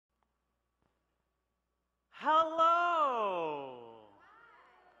Hello!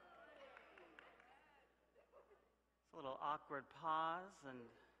 It's a little awkward pause and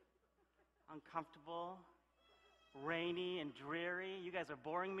uncomfortable, rainy and dreary. You guys are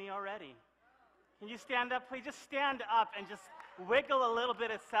boring me already. Can you stand up, please? Just stand up and just wiggle a little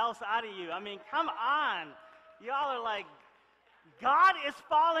bit of cells out of you. I mean, come on. Y'all are like, God is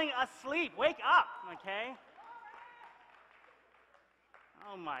falling asleep. Wake up, okay?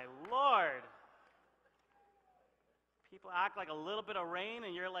 Oh my Lord. People act like a little bit of rain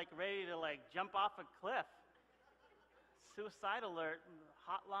and you're like ready to like jump off a cliff. Suicide alert,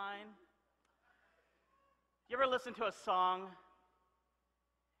 hotline. You ever listen to a song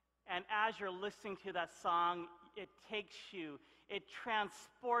and as you're listening to that song, it takes you, it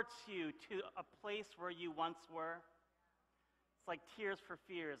transports you to a place where you once were? It's like Tears for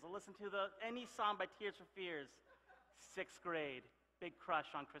Fears. I listen to any song by Tears for Fears. 6th grade, big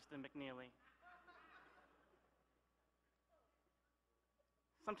crush on Kristen McNeely.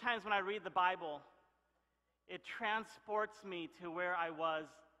 Sometimes when I read the Bible, it transports me to where I was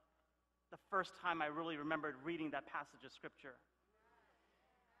the first time I really remembered reading that passage of Scripture.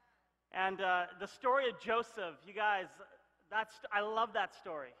 And the story of Joseph, you guys, I love that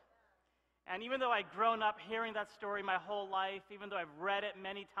story. And even though I've grown up hearing that story my whole life, even though I've read it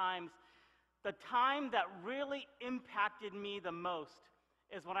many times, the time that really impacted me the most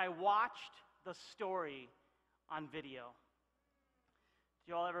is when I watched the story on video. Do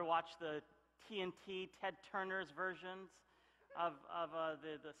you all ever watch the TNT, Ted Turner's versions of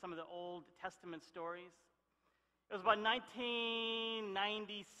some of the Old Testament stories? It was about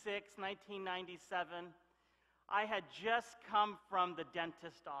 1996, 1997. I had just come from the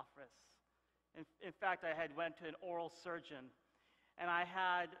dentist office. In fact, I had went to an oral surgeon, and I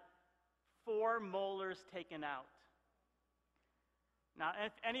had 4 molars taken out. Now,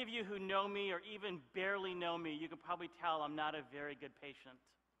 if any of you who know me or even barely know me, you can probably tell I'm not a very good patient.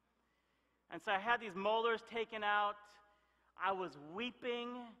 And so I had these molars taken out. I was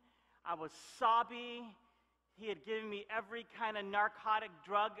weeping. I was sobbing. He had given me every kind of narcotic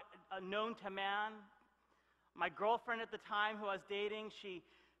drug known to man. My girlfriend at the time who I was dating, she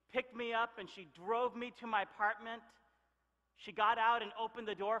picked me up and she drove me to my apartment. She got out and opened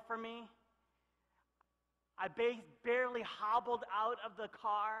the door for me. I barely hobbled out of the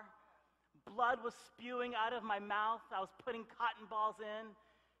car. Blood was spewing out of my mouth. I was putting cotton balls in.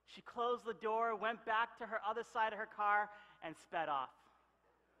 She closed the door, went back to her other side of her car, and sped off.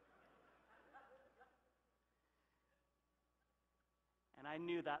 And I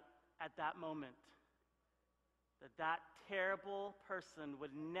knew that at that moment, that terrible person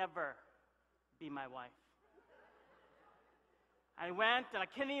would never be my wife. I went, and I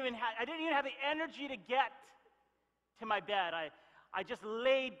didn't even have the energy to get to my bed. I just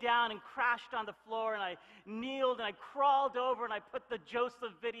laid down and crashed on the floor, and I kneeled, and I crawled over, and I put the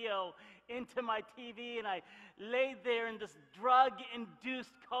Joseph video into my TV, and I laid there in this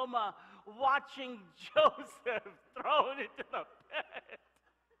drug-induced coma, watching Joseph thrown into the pit.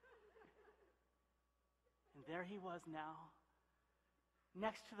 And there he was now,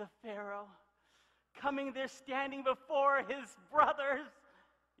 next to the Pharaoh, coming there, standing before his brothers.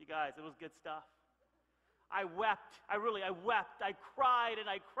 You guys, it was good stuff. I wept. I wept. I cried and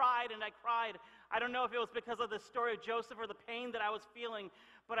I cried and I cried. I don't know if it was because of the story of Joseph or the pain that I was feeling,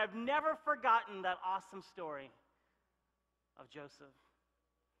 but I've never forgotten that awesome story of Joseph.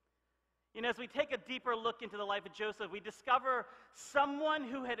 You know, as we take a deeper look into the life of Joseph, we discover someone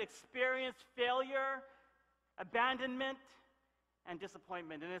who had experienced failure, abandonment, and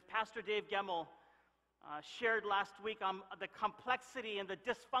disappointment. And as Pastor Dave Gemmell shared last week on the complexity and the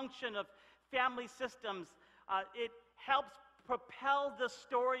dysfunction of family systems, it helps propel the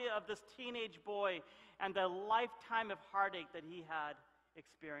story of this teenage boy and the lifetime of heartache that he had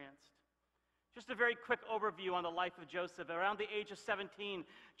experienced. Just a very quick overview on the life of Joseph. Around the age of 17,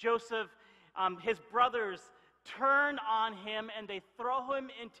 Joseph, his brothers turn on him and they throw him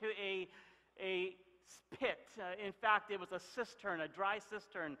into a pit. In fact, it was a cistern, a dry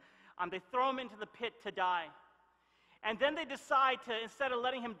cistern. They throw him into the pit to die. And then they decide to, instead of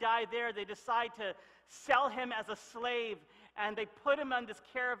letting him die there, they decide to sell him as a slave, and they put him on this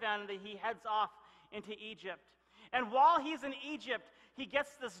caravan that he heads off into Egypt. And while he's in Egypt, he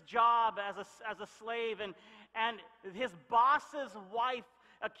gets this job as a slave, and his boss's wife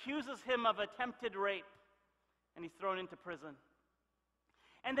accuses him of attempted rape, and he's thrown into prison.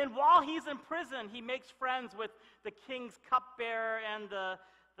 And then while he's in prison, he makes friends with the king's cupbearer and the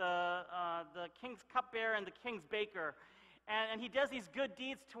king's cupbearer and the king's baker. And he does these good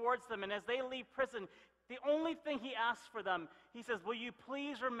deeds towards them. And as they leave prison, The only thing he asks for them, he says, will you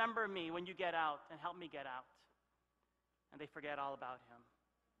please remember me when you get out and help me get out? And they forget all about him.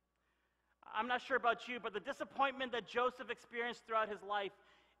 I'm not sure about you, but the disappointment that Joseph experienced throughout his life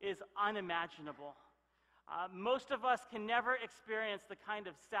is unimaginable. Most of us can never experience the kind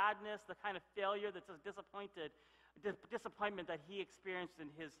of sadness, the kind of failure, that's disappointment that he experienced in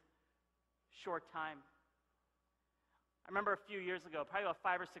his short time. I remember a few years ago, probably about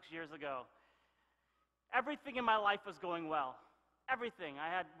 5 or 6 years ago, everything in my life was going well. Everything.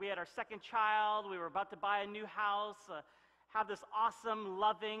 We had our second child. We were about to buy a new house, have this awesome,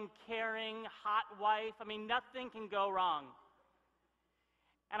 loving, caring, hot wife. I mean, nothing can go wrong.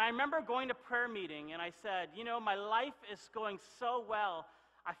 And I remember going to prayer meeting, and I said, you know, my life is going so well,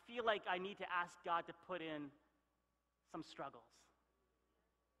 I feel like I need to ask God to put in some struggles.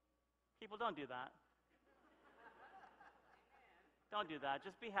 People, don't do that. Don't do that.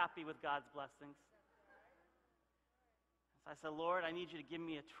 Just be happy with God's blessings. So I said, Lord, I need you to give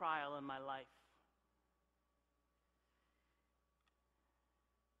me a trial in my life.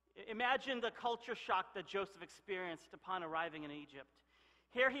 Imagine the culture shock that Joseph experienced upon arriving in Egypt.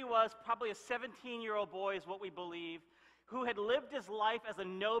 Here he was, probably a 17-year-old boy is what we believe, who had lived his life as a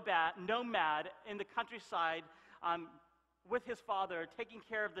nomad in the countryside with his father, taking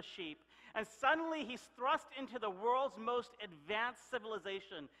care of the sheep. And suddenly he's thrust into the world's most advanced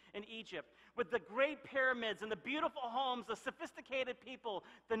civilization in Egypt, with the great pyramids and the beautiful homes, the sophisticated people,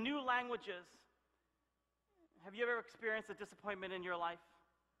 the new languages. Have you ever experienced a disappointment in your life?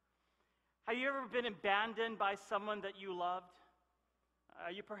 Have you ever been abandoned by someone that you loved?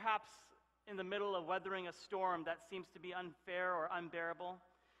 Are you perhaps in the middle of weathering a storm that seems to be unfair or unbearable?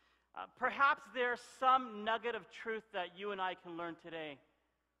 Perhaps there's some nugget of truth that you and I can learn today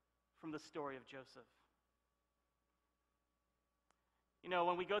from the story of Joseph. You know,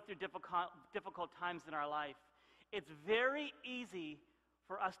 when we go through difficult times in our life, it's very easy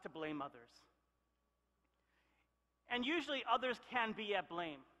for us to blame others. And usually others can be at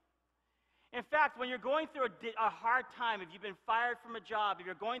blame. In fact, when you're going through a hard time, if you've been fired from a job, if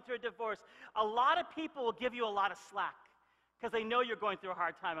you're going through a divorce, a lot of people will give you a lot of slack because they know you're going through a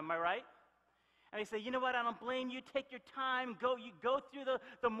hard time. Am I right? And they say, you know what, I don't blame you. Take your time. You go through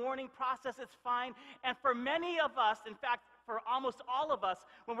the mourning process. It's fine. And for many of us, in fact, for almost all of us,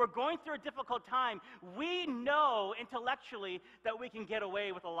 when we're going through a difficult time, we know intellectually that we can get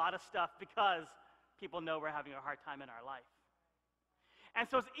away with a lot of stuff because people know we're having a hard time in our life. And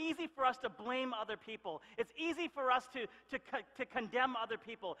so it's easy for us to blame other people. It's easy for us to condemn other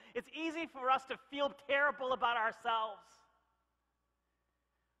people. It's easy for us to feel terrible about ourselves.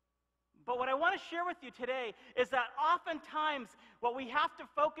 But what I want to share with you today is that oftentimes what we have to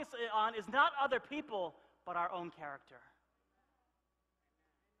focus on is not other people, but our own character.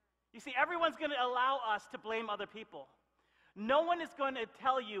 You see, everyone's going to allow us to blame other people. No one is going to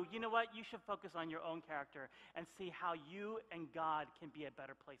tell you, you know what, you should focus on your own character and see how you and God can be at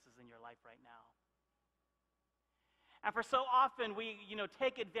better places in your life right now. And for so often, we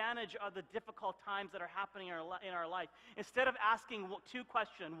take advantage of the difficult times that are happening in our life. Instead of asking two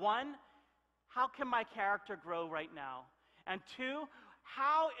questions. One, how can my character grow right now? And two,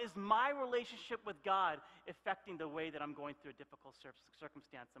 how is my relationship with God affecting the way that I'm going through a difficult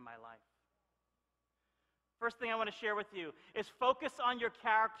circumstance in my life? First thing I want to share with you is focus on your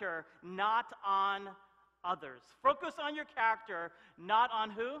character, not on others. Focus on your character, not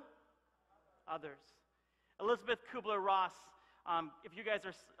on who? Others. Elizabeth Kubler-Ross, if you guys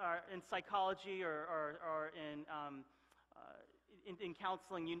are in psychology or in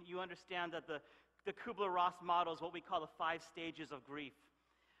counseling, you understand that the Kubler-Ross model is what we call the 5 stages of grief.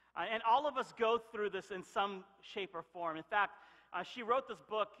 And all of us go through this in some shape or form. In fact, she wrote this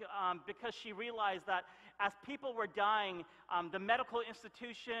book because she realized that as people were dying, the medical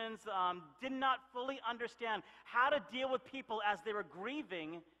institutions did not fully understand how to deal with people as they were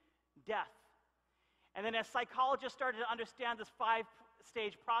grieving death. And then as psychologists started to understand this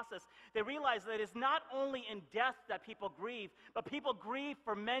 5-stage process, they realized that it's not only in death that people grieve, but people grieve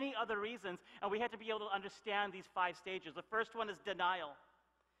for many other reasons, and we had to be able to understand these 5 stages. The first one is denial.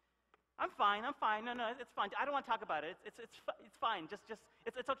 I'm fine. No, it's fine. I don't want to talk about it. It's fine.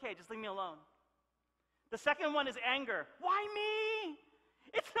 It's okay. Just leave me alone. The second one is anger. Why me?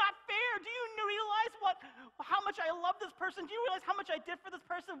 It's not fair. Do you realize how much I love this person? Do you realize how much I did for this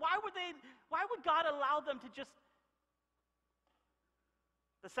person? Why would God allow them to just...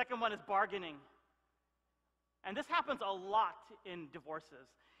 The second one is bargaining. And this happens a lot in divorces.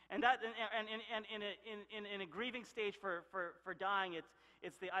 And in a grieving stage for dying,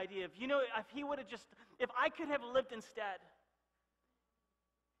 it's the idea of, if I could have lived instead,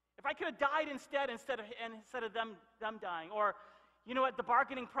 If I could have died instead of them dying. Or, you know what the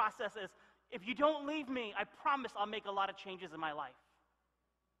bargaining process is? If you don't leave me, I promise I'll make a lot of changes in my life.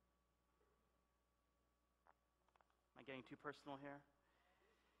 Am I getting too personal here?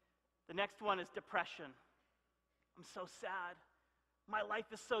 The next one is depression. I'm so sad. My life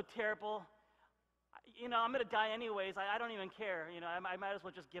is so terrible. I'm going to die anyways. I don't even care. I might as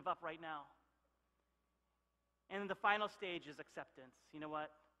well just give up right now. And then the final stage is acceptance. You know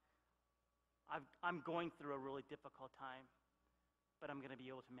what? I'm going through a really difficult time, but I'm going to be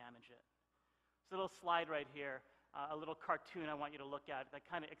able to manage it. There's a little slide right here, a little cartoon I want you to look at that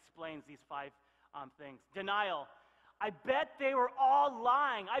kind of explains these 5 things. Denial. I bet they were all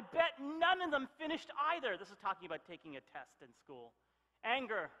lying. I bet none of them finished either. This is talking about taking a test in school.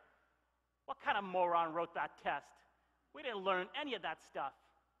 Anger. What kind of moron wrote that test? We didn't learn any of that stuff.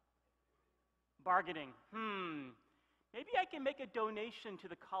 Bargaining. Maybe I can make a donation to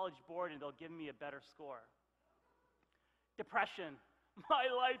the college board and they'll give me a better score. Depression. My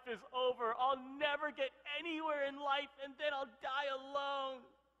life is over. I'll never get anywhere in life and then I'll die alone.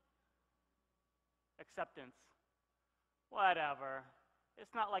 Acceptance. Whatever.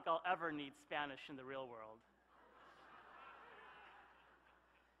 It's not like I'll ever need Spanish in the real world.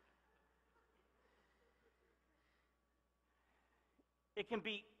 It can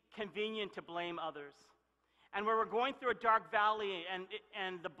be convenient to blame others. And where we're going through a dark valley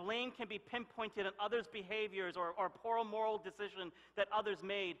and the blame can be pinpointed on others' behaviors or poor moral decision that others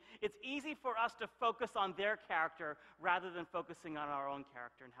made, it's easy for us to focus on their character rather than focusing on our own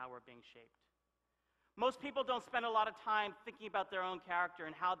character and how we're being shaped. Most people don't spend a lot of time thinking about their own character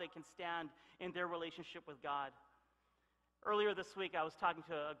and how they can stand in their relationship with God. Earlier this week, I was talking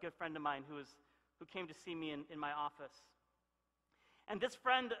to a good friend of mine who came to see me in my office. And this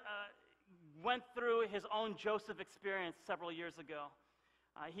friend went through his own Joseph experience several years ago.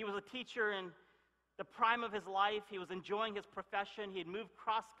 He was a teacher in the prime of his life. He was enjoying his profession. He had moved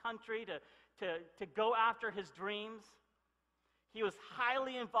cross-country to go after his dreams. He was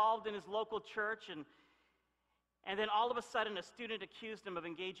highly involved in his local church, and then all of a sudden a student accused him of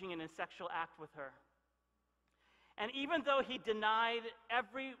engaging in a sexual act with her. And even though he denied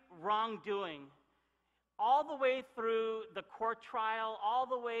every wrongdoing, all the way through the court trial, all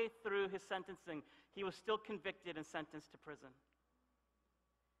the way through his sentencing, he was still convicted and sentenced to prison.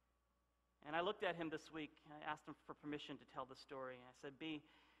 And I looked at him this week. I asked him for permission to tell the story. I said, B,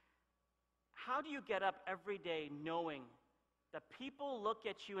 how do you get up every day knowing that people look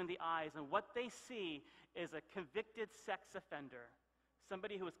at you in the eyes and what they see is a convicted sex offender,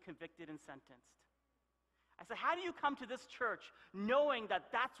 somebody who was convicted and sentenced? I said, how do you come to this church knowing that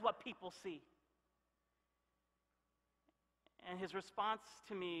that's what people see? And his response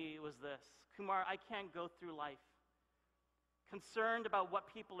to me was this: Kumar, I can't go through life concerned about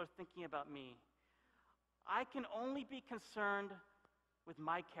what people are thinking about me. I can only be concerned with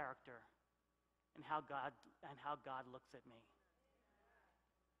my character and how God looks at me.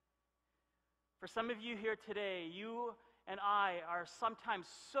 For some of you here today, you and I are sometimes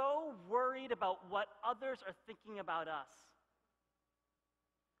so worried about what others are thinking about us,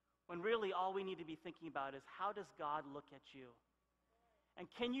 when really all we need to be thinking about is, how does God look at you? And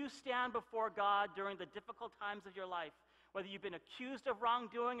can you stand before God during the difficult times of your life, whether you've been accused of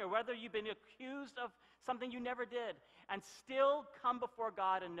wrongdoing or whether you've been accused of something you never did, and still come before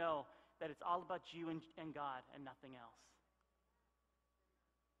God and know that it's all about you and God and nothing else?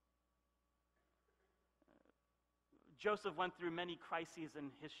 Joseph went through many crises in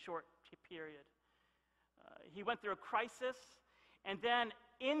his short period. He went through a crisis, and then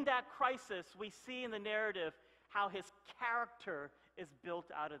in that crisis, we see in the narrative how his character is built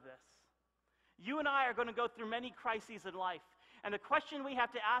out of this. You and I are going to go through many crises in life, and the question we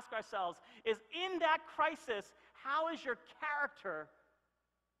have to ask ourselves is, in that crisis, how is your character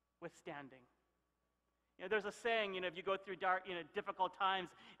withstanding? There's a saying, if you go through dark, difficult times,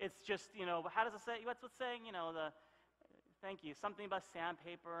 it's just, how does it say? What's the saying? Thank you. Something about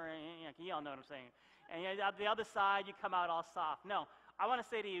sandpaper. You all know what I'm saying. And on the other side, you come out all soft. No, I want to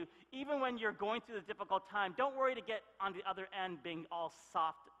say to you, even when you're going through the difficult time, don't worry to get on the other end being all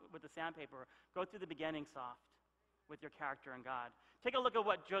soft with the sandpaper. Go through the beginning soft with your character and God. Take a look at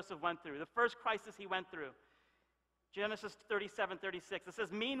what Joseph went through. The first crisis he went through. Genesis 37:36. It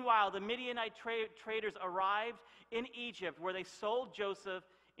says, meanwhile, the Midianite traders arrived in Egypt, where they sold Joseph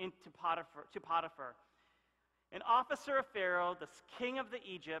to Potiphar. An officer of Pharaoh, the king of the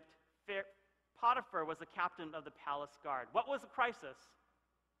Egypt, Potiphar was the captain of the palace guard. What was the crisis?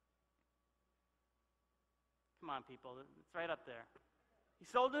 Come on, people. It's right up there. He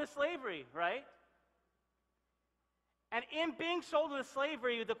sold into slavery, right? And in being sold into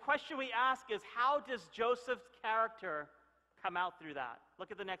slavery, the question we ask is, how does Joseph's character come out through that? Look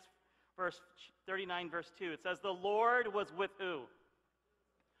at the next verse, 39, verse 2. It says, the Lord was with who?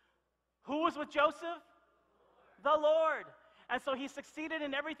 Who was with Joseph? The Lord. And so he succeeded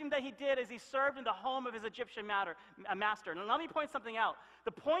in everything that he did as he served in the home of his Egyptian master. Now let me point something out.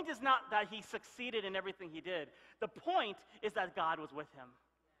 The point is not that he succeeded in everything he did. The point is that God was with him.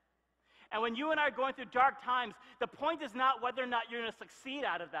 And when you and I are going through dark times, the point is not whether or not you're going to succeed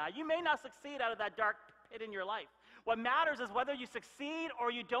out of that. You may not succeed out of that dark pit in your life. What matters is whether you succeed or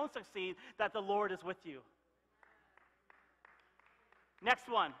you don't succeed, that the Lord is with you. Next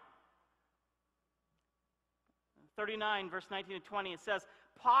one. 39, verse 19 to 20, it says,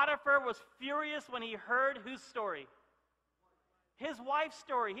 Potiphar was furious when he heard whose story? His wife's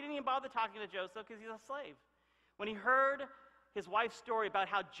story. He didn't even bother talking to Joseph because he's a slave. When he heard his wife's story about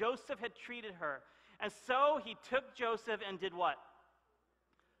how Joseph had treated her. And so he took Joseph and did what?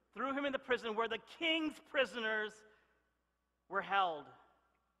 Threw him in the prison where the king's prisoners were held.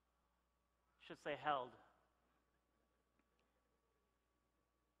 I should say held.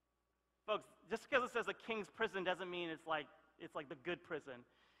 Folks, just because it says a king's prison doesn't mean it's like the good prison.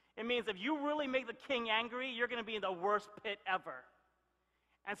 It means if you really make the king angry, you're going to be in the worst pit ever.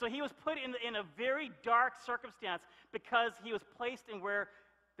 And so he was put in a very dark circumstance because he was placed in where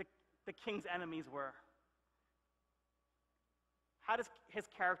the king's enemies were. How does his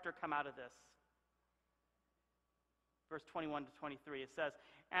character come out of this? Verse 21 to 23, it says,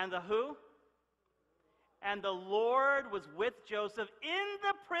 and the who? And the Lord was with Joseph in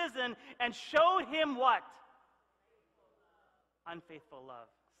the prison and showed him what? Unfaithful love.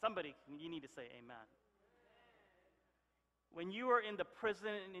 Somebody, you need to say amen. When you are in the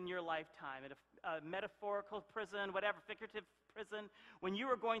prison in your lifetime, in a metaphorical prison, whatever, figurative prison, when you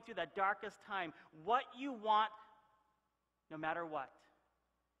are going through that darkest time, what you want, no matter what,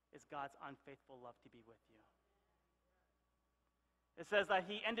 is God's unfaithful love to be with you. It says that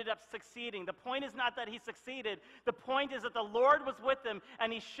he ended up succeeding. The point is not that he succeeded. The point is that the Lord was with him,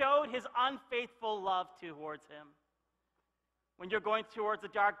 and he showed his unfaithful love towards him. When you're going towards a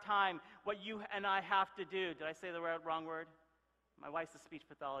dark time, what you and I have to do, did I say the wrong word? My wife's a speech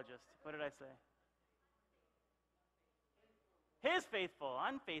pathologist. What did I say? His faithful,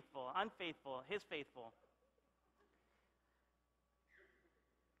 unfaithful, unfaithful, his faithful.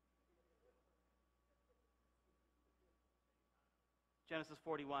 Genesis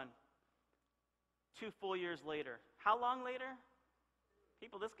 41. 2 full years later. How long later?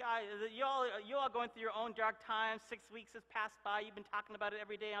 People, this guy, you all going through your own dark times. 6 weeks has passed by. You've been talking about it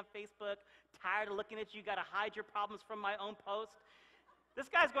every day on Facebook. Tired of looking at you. You got to hide your problems from my own post. This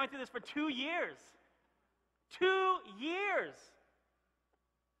guy's going through this for 2 years. 2 years.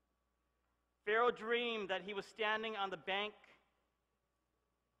 Pharaoh dreamed that he was standing on the bank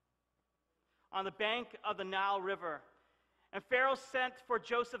of the Nile River. And Pharaoh sent for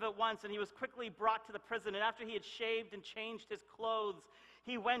Joseph at once, and he was quickly brought to the prison. And after he had shaved and changed his clothes,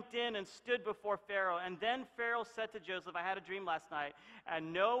 he went in and stood before Pharaoh. And then Pharaoh said to Joseph, I had a dream last night,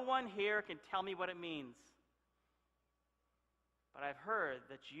 and no one here can tell me what it means. But I've heard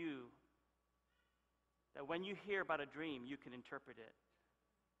that when you hear about a dream, you can interpret it.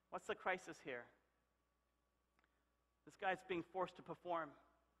 What's the crisis here? This guy's being forced to perform.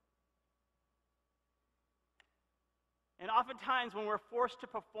 And oftentimes when we're forced to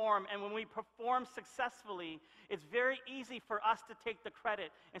perform, and when we perform successfully, it's very easy for us to take the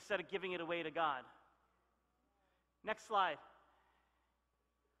credit instead of giving it away to God. Next slide.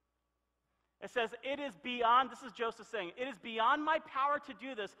 It says, it is beyond, this is Joseph saying, it is beyond my power to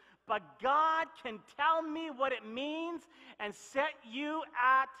do this, but God can tell me what it means and set you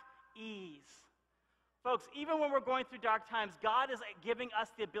at ease. Folks, even when we're going through dark times, God is giving us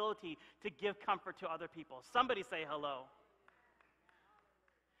the ability to give comfort to other people. Somebody say hello.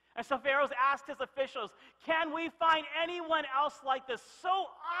 And so Pharaoh's asked his officials, can we find anyone else like this, so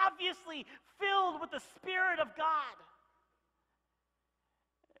obviously filled with the Spirit of God?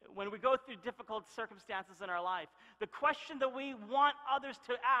 When we go through difficult circumstances in our life, the question that we want others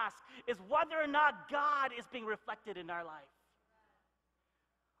to ask is whether or not God is being reflected in our life.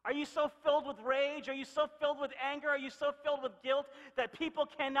 Are you so filled with rage? Are you so filled with anger? Are you so filled with guilt that people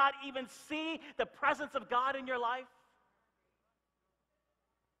cannot even see the presence of God in your life?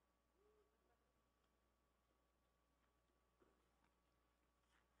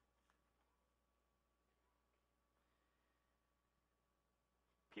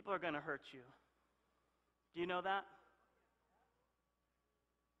 People are going to hurt you. Do you know that?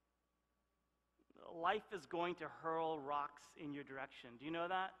 Life is going to hurl rocks in your direction. Do you know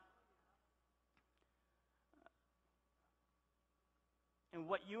that? And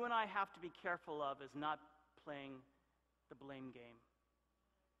what you and I have to be careful of is not playing the blame game.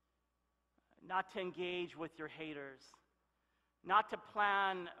 Not to engage with your haters. Not to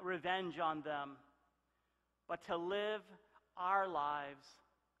plan revenge on them. But to live our lives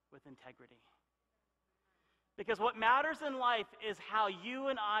with integrity. Because what matters in life is how you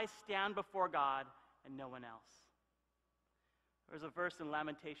and I stand before God and no one else. There's a verse in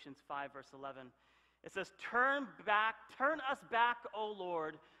Lamentations 5, verse 11. It says, turn us back, O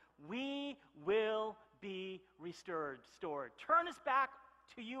Lord, we will be restored. Turn us back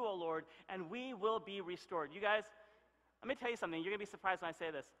to you, O Lord, and we will be restored. You guys, let me tell you something. You're going to be surprised when I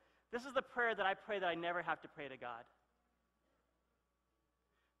say this. This is the prayer that I pray that I never have to pray to God.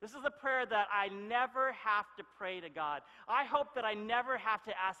 This is the prayer that I never have to pray to God. I hope that I never have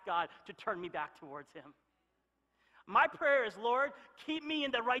to ask God to turn me back towards Him. My prayer is, Lord, keep me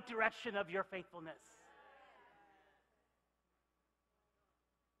in the right direction of your faithfulness.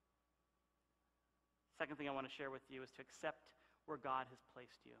 Second thing I want to share with you is to accept where God has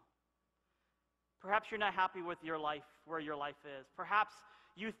placed you. Perhaps you're not happy with your life, where your life is. Perhaps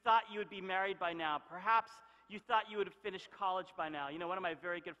you thought you would be married by now. Perhaps you thought you would have finished college by now. You know, one of my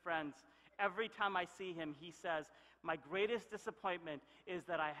very good friends, every time I see him, he says, my greatest disappointment is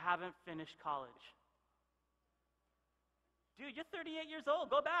that I haven't finished college. Dude, you're 38 years old.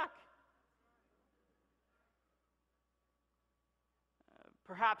 Go back.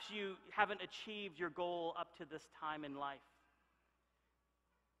 Perhaps you haven't achieved your goal up to this time in life.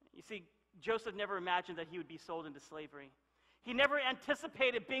 You see, Joseph never imagined that he would be sold into slavery. He never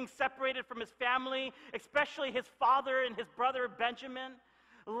anticipated being separated from his family, especially his father and his brother Benjamin.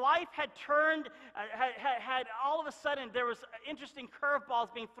 Life had turned, had all of a sudden, there was interesting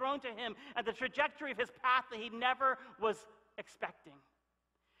curveballs being thrown to him and the trajectory of his path that he never was expecting.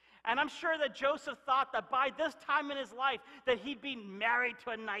 And I'm sure that Joseph thought that by this time in his life that he'd be married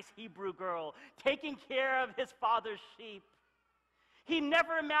to a nice Hebrew girl, taking care of his father's sheep. He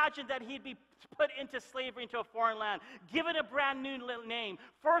never imagined that he'd be put into slavery, into a foreign land, given a brand new name,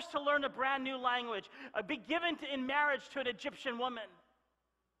 forced to learn a brand new language, be given in marriage to an Egyptian woman.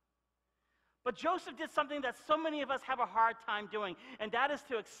 But Joseph did something that so many of us have a hard time doing, and that is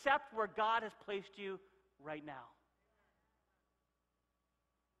to accept where God has placed you right now.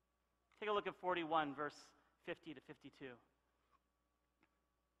 Take a look at 41, verse 50 to 52.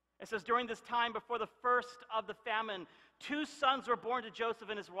 It says, during this time before the first of the famine, 2 sons were born to Joseph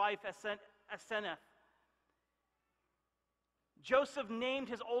and his wife Asenath. Joseph named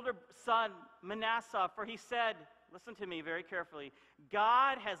his older son Manasseh, for he said, listen to me very carefully,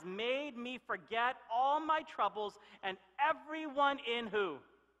 God has made me forget all my troubles and everyone in who?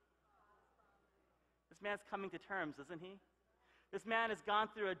 This man's coming to terms, isn't he? This man has gone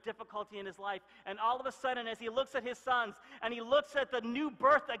through a difficulty in his life, and all of a sudden, as he looks at his sons, and he looks at the new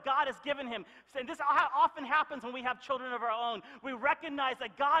birth that God has given him, and this often happens when we have children of our own, we recognize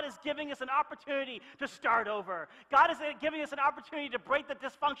that God is giving us an opportunity to start over. God is giving us an opportunity to break the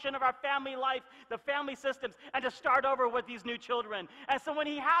dysfunction of our family life, the family systems, and to start over with these new children. And so when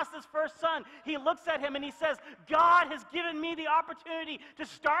he has this first son, he looks at him and he says, God has given me the opportunity to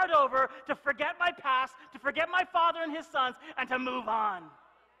start over, to forget my past, to forget my father and his sons, and to move on.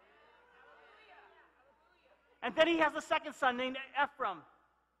 And then he has a second son named Ephraim.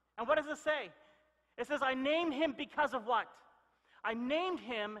 And what does it say? It says, I named him because of what? I named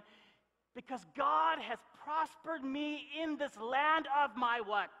him because God has prospered me in this land of my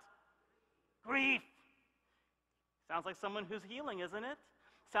what? Grief. Sounds like someone who's healing, isn't it?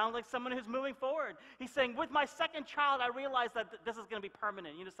 Sounds like someone who's moving forward. He's saying, with my second child, I realized that this is going to be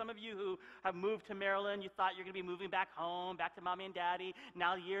permanent. You know, some of you who have moved to Maryland, you thought you're going to be moving back home, back to mommy and daddy.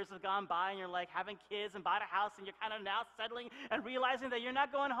 Now years have gone by, and you're like having kids and bought a house, and you're kind of now settling and realizing that you're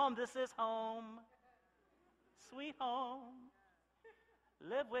not going home. This is home. Sweet home.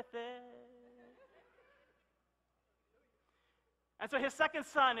 Live with it. And so his second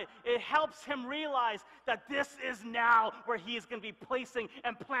son, it helps him realize that this is now where he is going to be placing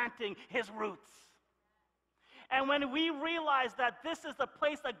and planting his roots. And when we realize that this is the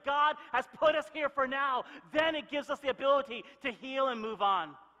place that God has put us here for now, then it gives us the ability to heal and move on.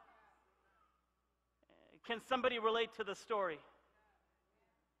 Can somebody relate to the story?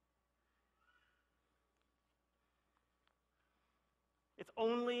 It's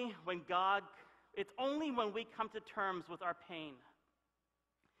only when we come to terms with our pain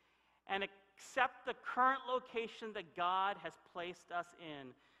and accept the current location that God has placed us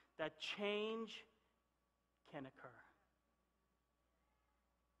in, that change can occur.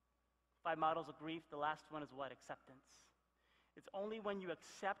 5 models of grief, the last one is what? Acceptance. It's only when you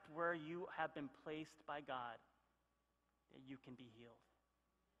accept where you have been placed by God that you can be healed.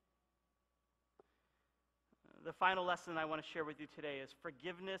 The final lesson I want to share with you today is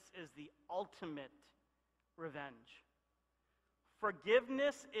forgiveness is the ultimate revenge.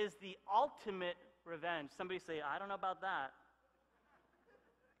 Forgiveness is the ultimate revenge. Somebody say, I don't know about that.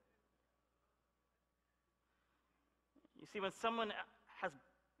 You see, when someone has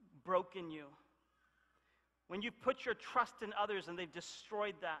broken you, when you put your trust in others and they've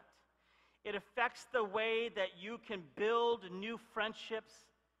destroyed that, it affects the way that you can build new friendships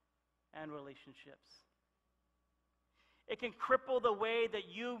and relationships. It can cripple the way that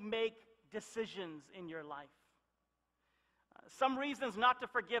you make decisions in your life. Some reasons not to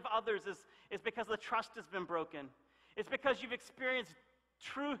forgive others is because the trust has been broken. It's because you've experienced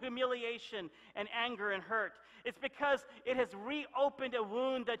true humiliation and anger and hurt. It's because it has reopened a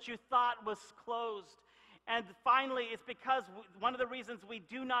wound that you thought was closed. And finally, it's because one of the reasons we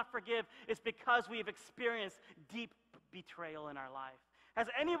do not forgive is because we have experienced deep betrayal in our life. Has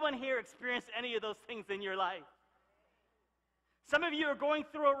anyone here experienced any of those things in your life? Some of you are going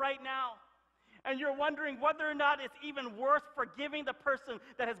through it right now, and you're wondering whether or not it's even worth forgiving the person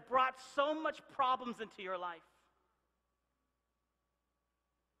that has brought so much problems into your life.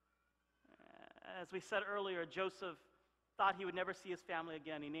 As we said earlier, Joseph thought he would never see his family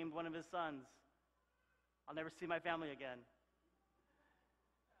again. He named one of his sons, I'll never see my family again.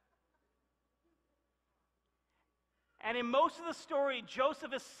 And in most of the story,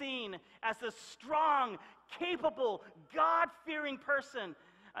 Joseph is seen as a strong, capable, God-fearing person.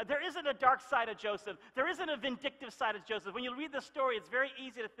 There isn't a dark side of Joseph. There isn't a vindictive side of Joseph. When you read the story, it's very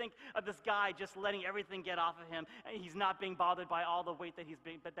easy to think of this guy just letting everything get off of him, and he's not being bothered by all the weight that he's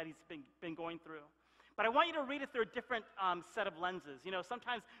been going through. But I want you to read it through a different set of lenses. You know,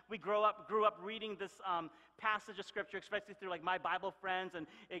 sometimes we grew up reading this passage of Scripture, especially through like My Bible Friends, and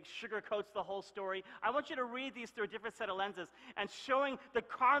it sugarcoats the whole story. I want you to read these through a different set of lenses and showing the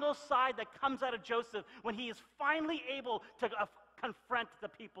carnal side that comes out of Joseph when he is finally able to confront the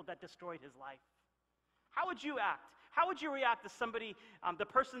people that destroyed his life. How would you act? How would you react if somebody, the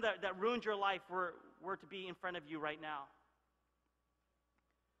person that ruined your life were to be in front of you right now?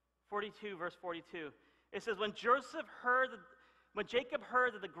 42, verse 42. It says, when Jacob heard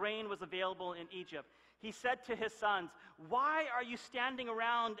that the grain was available in Egypt, he said to his sons, why are you standing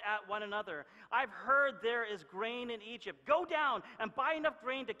around at one another? I've heard there is grain in Egypt. Go down and buy enough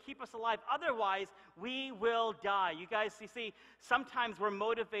grain to keep us alive. Otherwise, we will die. You guys, you see, sometimes we're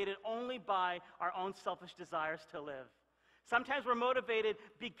motivated only by our own selfish desires to live. Sometimes we're motivated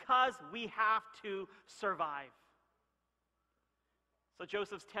because we have to survive. So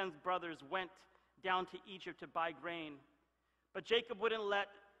Joseph's 10 brothers went down to Egypt to buy grain. But Jacob wouldn't let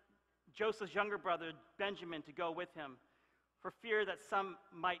Joseph's younger brother, Benjamin, to go with him for fear that some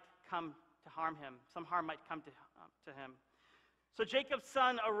might come to harm him. Some harm might come to him. So Jacob's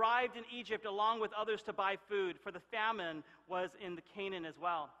son arrived in Egypt along with others to buy food, for the famine was in the Canaan as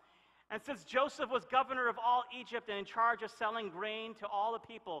well. And since Joseph was governor of all Egypt and in charge of selling grain to all the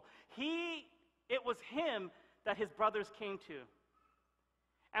people, it was him that his brothers came to.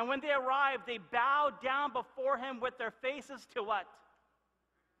 And when they arrived, they bowed down before him with their faces to what?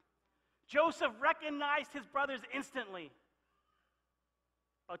 Joseph recognized his brothers instantly.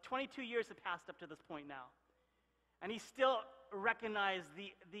 About 22 years have passed up to this point now. And he still recognized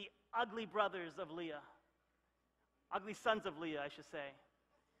the ugly brothers of Leah. Ugly sons of Leah, I should say.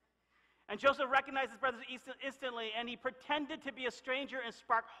 And Joseph recognized his brothers instantly, and he pretended to be a stranger and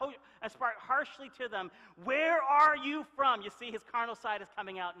spoke harshly to them. Where are you from? You see, his carnal side is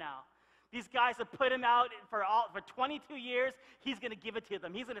coming out now. These guys have put him out for 22 years. He's going to give it to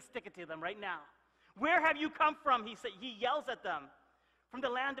them. He's going to stick it to them right now. Where have you come from? He yells at them. From the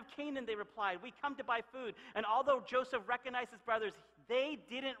land of Canaan, they replied. We come to buy food. And although Joseph recognized his brothers, they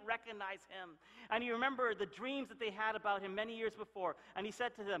didn't recognize him. And you remember the dreams that they had about him many years before. And he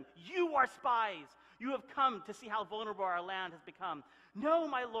said to them, you are spies. You have come to see how vulnerable our land has become. No,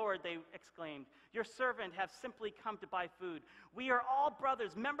 my lord, they exclaimed. Your servant has simply come to buy food. We are all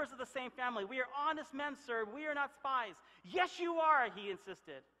brothers, members of the same family. We are honest men, sir. We are not spies. Yes, you are, he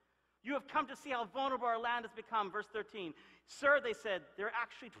insisted. You have come to see how vulnerable our land has become. Verse 13. Sir, they said, there are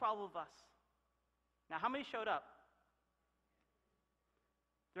actually 12 of us. Now, how many showed up?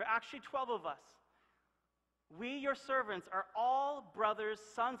 There are actually 12 of us. We, your servants, are all brothers,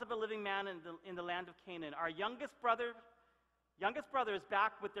 sons of a living man in the land of Canaan. Our youngest brother is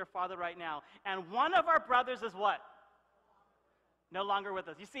back with their father right now. And one of our brothers is what? No longer with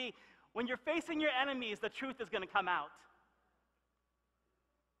us. You see, when you're facing your enemies, the truth is going to come out.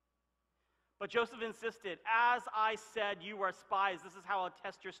 But Joseph insisted, "As I said, you are spies. This is how I'll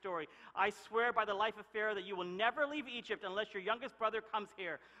test your story. I swear by the life of Pharaoh that you will never leave Egypt unless your youngest brother comes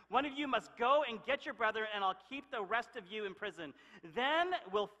here. One of you must go and get your brother, and I'll keep the rest of you in prison. Then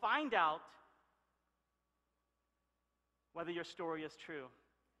we'll find out whether your story is true.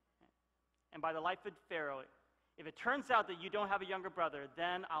 And by the life of Pharaoh, if it turns out that you don't have a younger brother,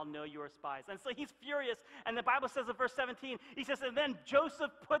 then I'll know you are spies." And so he's furious. And the Bible says in verse 17, he says, "And then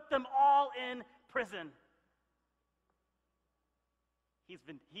Joseph put them all in prison." He's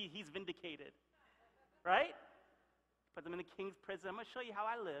vindicated, right? Put them in the king's prison. I'm going to show you how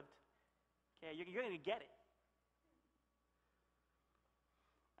I lived. Okay, you're going to get it.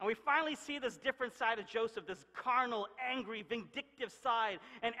 And we finally see this different side of Joseph, this carnal, angry, vindictive side.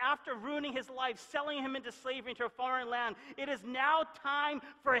 And after ruining his life, selling him into slavery into a foreign land, it is now time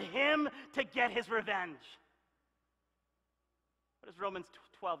for him to get his revenge. What does Romans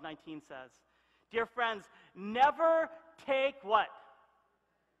 12:19 says? Dear friends, never take what?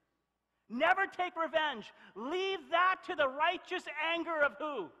 Never take revenge. Leave that to the righteous anger of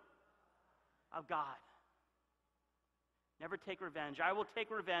who? Of God. Never take revenge. I will take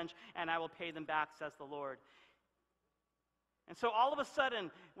revenge, and I will pay them back, says the Lord. And so all of a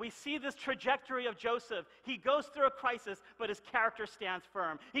sudden, we see this trajectory of Joseph. He goes through a crisis, but his character stands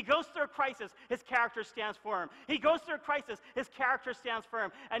firm. He goes through a crisis, his character stands firm. He goes through a crisis, his character stands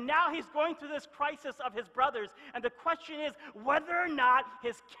firm. And now he's going through this crisis of his brothers, and the question is whether or not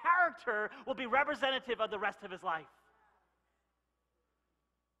his character will be representative of the rest of his life.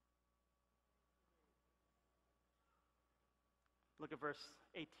 Look at verse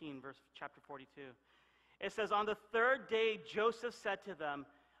 18, chapter 42. It says, "On the third day, Joseph said to them,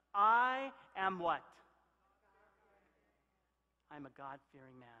 I am what? I'm a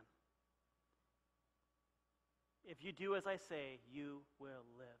God-fearing man. If you do as I say, you will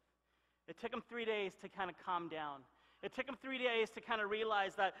live." It took him 3 days to kind of calm down. It took him 3 days to kind of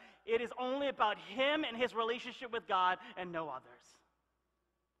realize that it is only about him and his relationship with God and no others.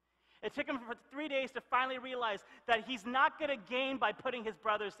 It took him for 3 days to finally realize that he's not going to gain by putting his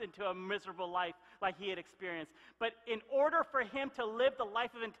brothers into a miserable life like he had experienced. But in order for him to live the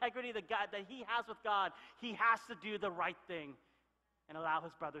life of integrity that he has with God, he has to do the right thing and allow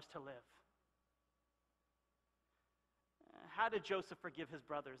his brothers to live. How did Joseph forgive his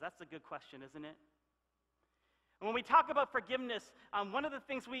brothers? That's a good question, isn't it? And when we talk about forgiveness, one of the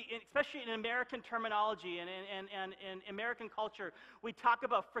things especially in American terminology and in American culture, we talk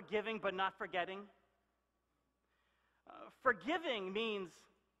about forgiving but not forgetting. Forgiving means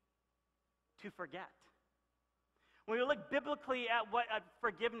to forget. When we look biblically at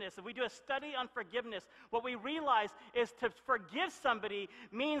forgiveness, if we do a study on forgiveness, what we realize is to forgive somebody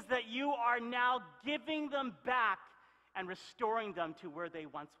means that you are now giving them back and restoring them to where they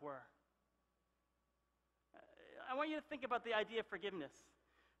once were. I want you to think about the idea of forgiveness.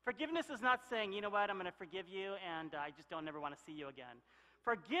 Forgiveness is not saying, you know what, I'm going to forgive you and I just don't ever want to see you again.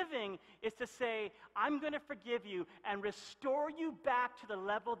 Forgiving is to say, I'm going to forgive you and restore you back to the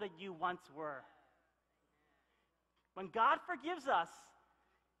level that you once were. When God forgives us,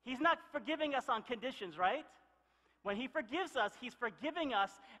 He's not forgiving us on conditions, right? When He forgives us, He's forgiving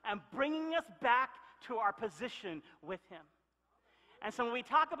us and bringing us back to our position with Him. And so when we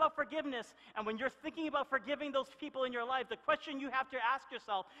talk about forgiveness, and when you're thinking about forgiving those people in your life, the question you have to ask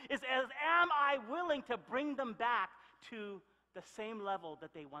yourself is, am I willing to bring them back to the same level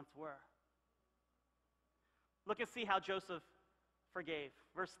that they once were? Look and see how Joseph forgave.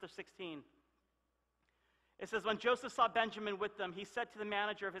 Verse 16. It says, when Joseph saw Benjamin with them, he said to the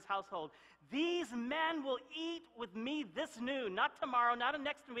manager of his household, "These men will eat with me this noon, not tomorrow, not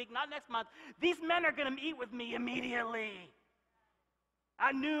next week, not next month. These men are going to eat with me immediately.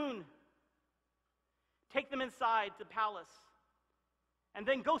 At noon, take them inside the palace, and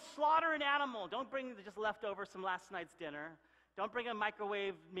then go slaughter an animal. Don't bring just leftovers from last night's dinner. Don't bring a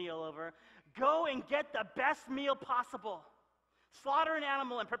microwave meal over. Go and get the best meal possible. Slaughter an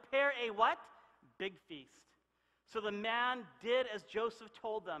animal and prepare a what? Big feast." So the man did as Joseph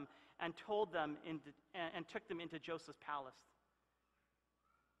told them, and took them into Joseph's palace.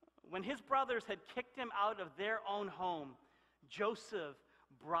 When his brothers had kicked him out of their own home, Joseph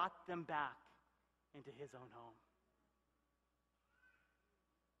brought them back into his own home.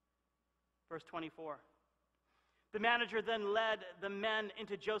 Verse 24. The manager then led the men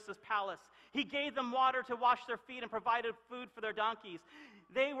into Joseph's palace. He gave them water to wash their feet and provided food for their donkeys.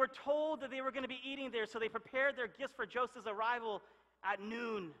 They were told that they were going to be eating there, so they prepared their gifts for Joseph's arrival at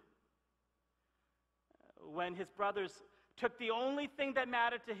noon. When his brothers took the only thing that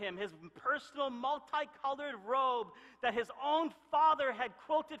mattered to him, his personal multicolored robe that his own father had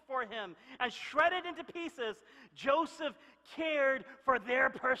quilted for him, and shredded into pieces. Joseph cared for their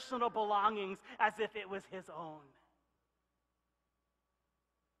personal belongings as if it was his own.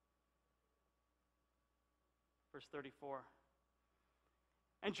 Verse 34.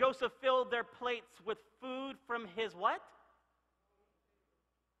 And Joseph filled their plates with food from his what?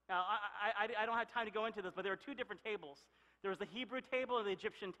 Now, I don't have time to go into this, but there are two different tables. There was the Hebrew table and the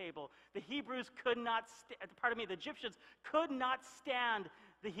Egyptian table. The Egyptians could not stand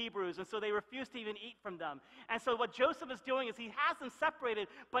the Hebrews, and so they refused to even eat from them. And so what Joseph is doing is he has them separated,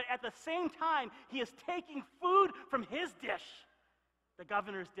 but at the same time, he is taking food from his dish, the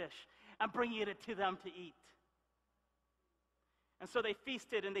governor's dish, and bringing it to them to eat. And so they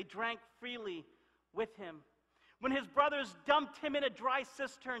feasted and they drank freely with him. When his brothers dumped him in a dry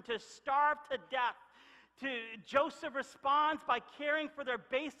cistern to starve to death, Joseph responds by caring for their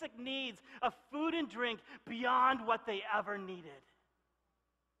basic needs of food and drink beyond what they ever needed.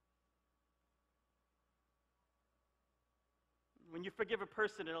 When you forgive a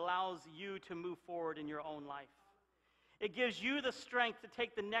person, it allows you to move forward in your own life. It gives you the strength to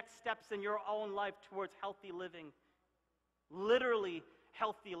take the next steps in your own life towards healthy living. Literally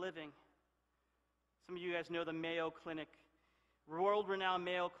healthy living. Some of you guys know the Mayo Clinic, world-renowned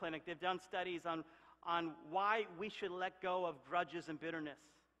Mayo Clinic. They've done studies on why we should let go of grudges and bitterness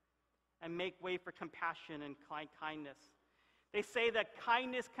and make way for compassion and kindness. They say that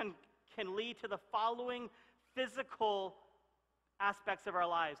kindness can lead to the following physical aspects of our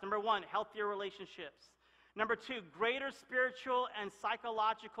lives. Number one, healthier relationships. Number two, greater spiritual and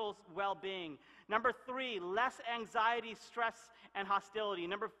psychological well-being. Number three, less anxiety, stress, and hostility.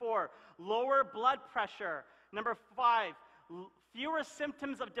 Number four, lower blood pressure. Number five, fewer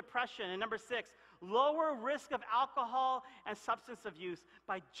symptoms of depression. And number six, lower risk of alcohol and substance abuse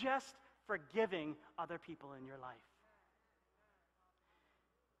by just forgiving other people in your life.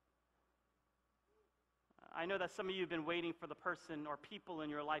 I know that some of you have been waiting for the person or people in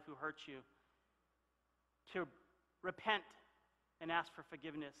your life who hurt you to repent and ask for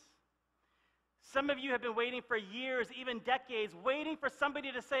forgiveness. Some of you have been waiting for years, even decades, waiting for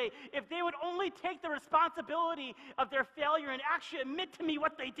somebody to say, if they would only take the responsibility of their failure and actually admit to me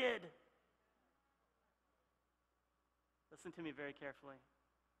what they did. Listen to me very carefully.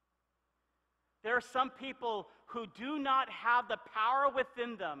 There are some people who do not have the power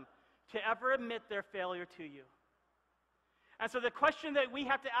within them to ever admit their failure to you. And so the question that we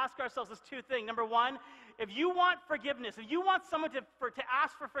have to ask ourselves is two things. Number one, if you want forgiveness, if you want someone to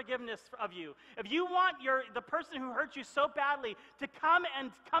ask for forgiveness of you, if you want the person who hurt you so badly to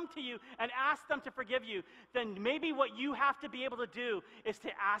come to you and ask them to forgive you, then maybe what you have to be able to do is to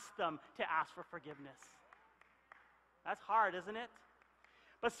ask them to ask for forgiveness. That's hard, isn't it?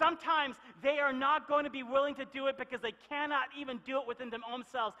 But sometimes they are not going to be willing to do it because they cannot even do it within their own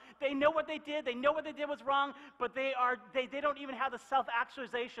selves. They know what they did. They know what they did was wrong, but they don't even have the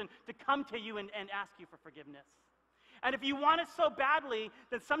self-actualization to come to you and ask you for forgiveness. And if you want it so badly,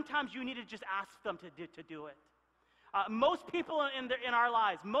 then sometimes you need to just ask them to do it. Most people in our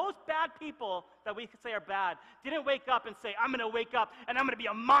lives, most bad people that we could say are bad, didn't wake up and say, I'm going to wake up and I'm going to be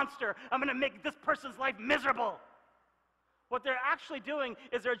a monster. I'm going to make this person's life miserable. What they're actually doing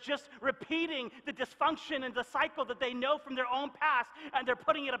is they're just repeating the dysfunction and the cycle that they know from their own past, and they're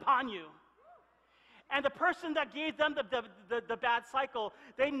putting it upon you. And the person that gave them the bad cycle,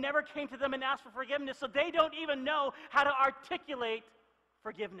 they never came to them and asked for forgiveness, so they don't even know how to articulate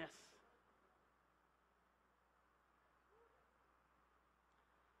forgiveness.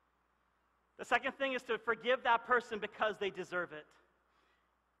 The second thing is to forgive that person because they deserve it.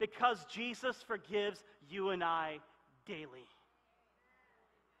 Because Jesus forgives you and I daily.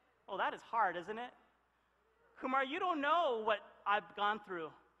 Oh, that is hard, isn't it? Kumar, you don't know what I've gone through.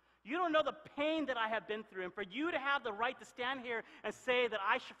 You don't know the pain that I have been through. And for you to have the right to stand here and say that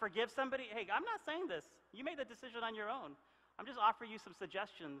I should forgive somebody, hey, I'm not saying this. You made the decision on your own. I'm just offering you some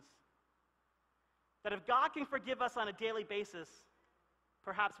suggestions. That if God can forgive us on a daily basis,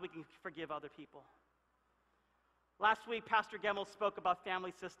 perhaps we can forgive other people. Last week, Pastor Gemmel spoke about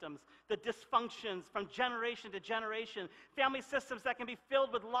family systems, the dysfunctions from generation to generation, family systems that can be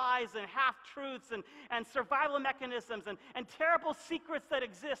filled with lies and half-truths and survival mechanisms and terrible secrets that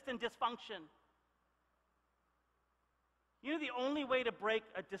exist in dysfunction. You know, the only way to break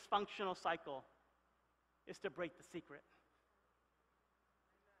a dysfunctional cycle is to break the secret.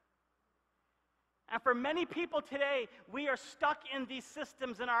 And for many people today, we are stuck in these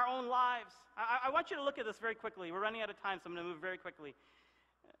systems in our own lives. I want you to look at this very quickly. We're running out of time, so I'm going to move very quickly.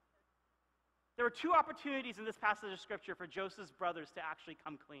 There were two opportunities in this passage of Scripture for Joseph's brothers to actually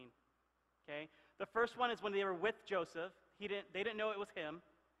come clean. Okay? The first one is when they were with Joseph. They didn't know it was him.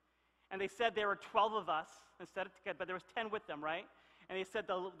 And they said there were 12 of us, but there was 10 with them, right? And they said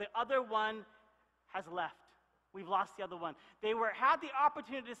the other one has left. We've lost the other one. They had the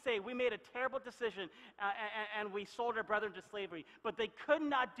opportunity to say, we made a terrible decision and we sold our brother into slavery. But they could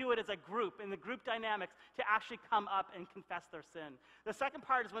not do it as a group, in the group dynamics, to actually come up and confess their sin. The second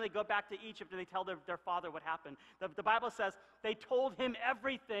part is when they go back to Egypt and they tell their father what happened. The Bible says they told him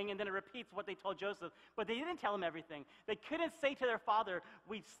everything, and then it repeats what they told Joseph. But they didn't tell him everything. They couldn't say to their father,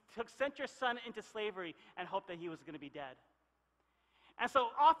 we sent your son into slavery and hoped that he was going to be dead. And so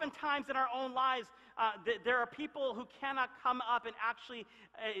oftentimes in our own lives, there are people who cannot come up and actually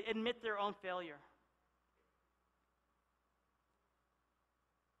admit their own failure.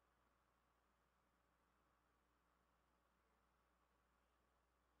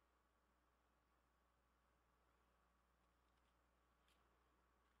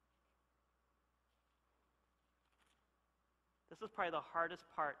 This is probably the hardest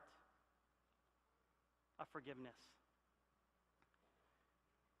part of forgiveness.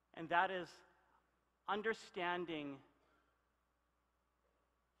 And that is understanding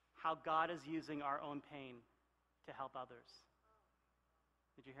how God is using our own pain to help others.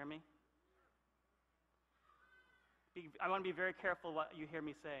 Did you hear me? I want to be very careful what you hear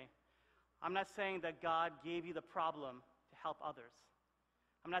me say. I'm not saying that God gave you the problem to help others.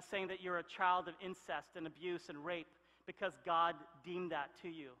 I'm not saying that you're a child of incest and abuse and rape because God deemed that to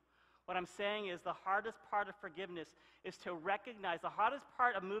you. What I'm saying is the hardest part of forgiveness is to recognize, the hardest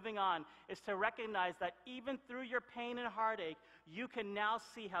part of moving on is to recognize that even through your pain and heartache, you can now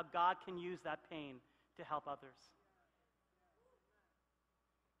see how God can use that pain to help others.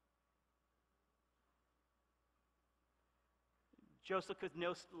 Joseph could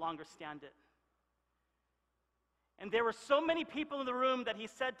no longer stand it. And there were so many people in the room that he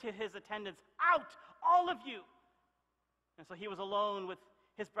said to his attendants, "Out, all of you!" And so he was alone with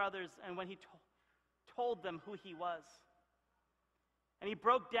his brothers, and when he told them who he was. And he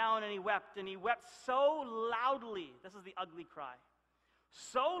broke down and he wept so loudly. This is the ugly cry.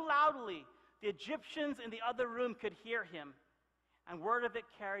 So loudly, the Egyptians in the other room could hear him, and word of it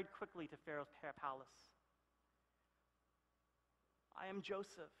carried quickly to Pharaoh's palace. "I am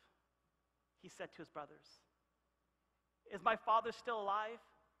Joseph," he said to his brothers. "Is my father still alive?"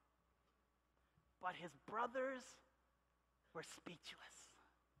 But his brothers were speechless.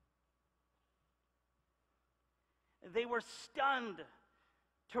 They were stunned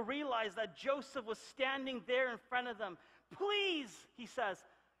to realize that Joseph was standing there in front of them. "Please," he says,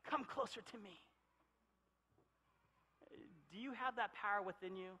 "come closer to me." Do you have that power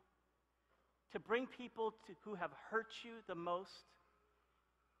within you to bring people who have hurt you the most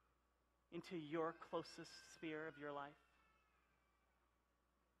into your closest sphere of your life?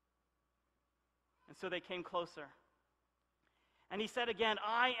 And so they came closer. And he said again,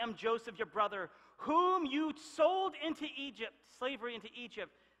 "I am Joseph, your brother, whom you sold into Egypt," slavery into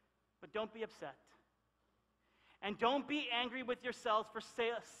Egypt. "But don't be upset. And don't be angry with yourselves for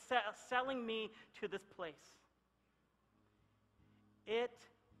selling me to this place. It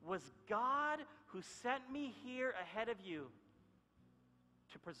was God who sent me here ahead of you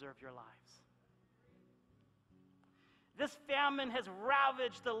to preserve your lives." This famine has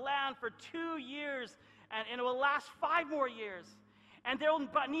ravaged the land for 2 years, and it will last 5 more years. And there will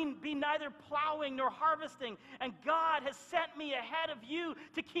be neither plowing nor harvesting. And God has sent me ahead of you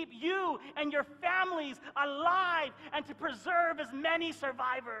to keep you and your families alive and to preserve as many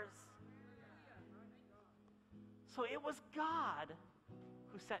survivors. So it was God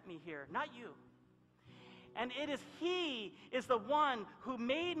who sent me here, not you. And He is the one who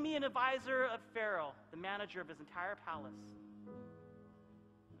made me an advisor of Pharaoh, the manager of his entire palace,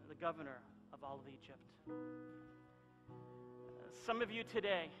 the governor of all of Egypt. Some of you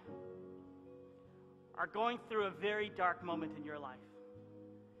today are going through a very dark moment in your life.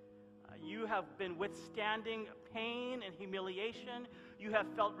 You have been withstanding pain and humiliation. You have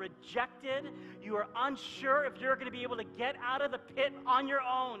felt rejected. You are unsure if you're going to be able to get out of the pit on your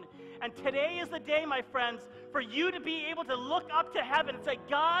own. And today is the day, my friends, for you to be able to look up to heaven and say,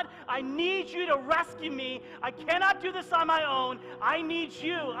 "God, I need you to rescue me. I cannot do this on my own. I need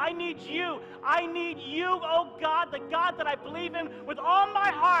you. I need you. I need you, oh God, the God that I believe in with all my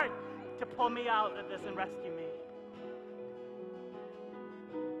heart, to pull me out of this and rescue me."